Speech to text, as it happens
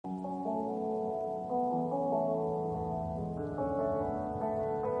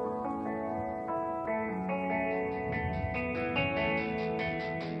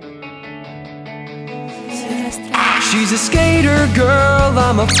She's a skater girl,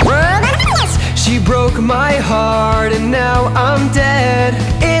 I'm a friend. She broke my heart and now I'm dead.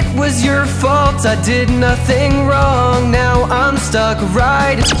 It was your fault, I did nothing wrong. Now I'm stuck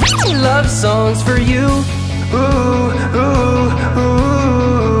writing love songs for you. Ooh, ooh, ooh.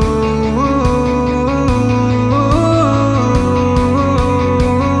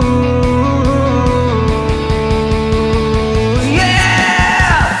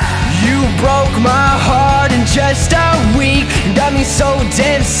 Just a week, got me so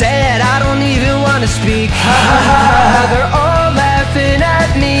damn sad I don't even wanna speak. Ha ha ha, they're all laughing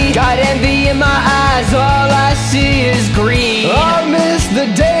at me. Got envy in my eyes, all I see is greed. I miss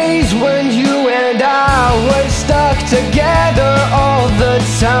the days when you and I were stuck together all the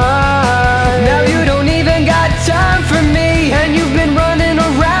time. Now you don't even got time for me, and you've been running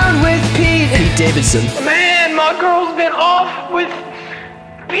around with Pete Davidson. Man, my girl's been off with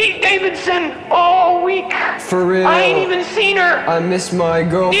Pete Davidson all week. For real? I ain't even seen her. I miss my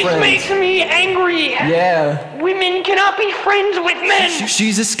girlfriend. This makes me angry. Yeah. Women cannot be friends with men.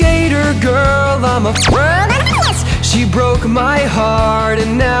 She's a skater girl, I'm a friend. She broke my heart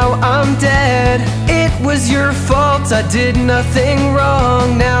and now I'm dead. It was your fault, I did nothing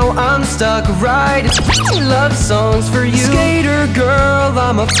wrong. Now I'm stuck writing love songs for you. Skater girl,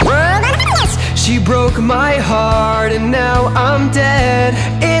 I'm a friend. She broke my heart and now I'm dead.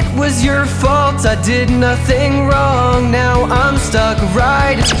 It was your fault, I did nothing wrong. Now I'm stuck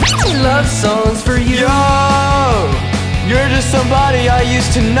writing love songs for you. Yo, you're just somebody I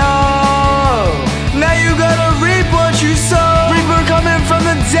used to know. Now you gotta reap what you sow. Reaper coming from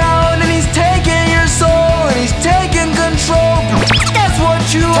the down, and he's taking your soul, and he's taking control. That's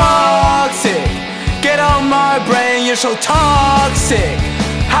what you are. Toxic, get out my brain, you're so toxic.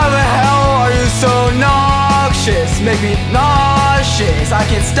 How the hell are you so noxious? Make me nauseous, I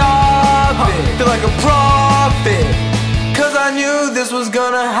can't stop it. Feel like a prophet, cause I knew this was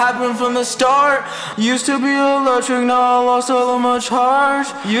gonna happen from the start. Used to be electric, now I lost all of my charge.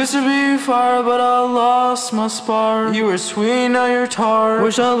 Used to be fire, but I lost my spark. You were sweet, now you're tart.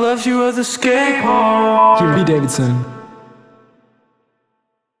 Wish I left you at the skate park. Pete Davidson.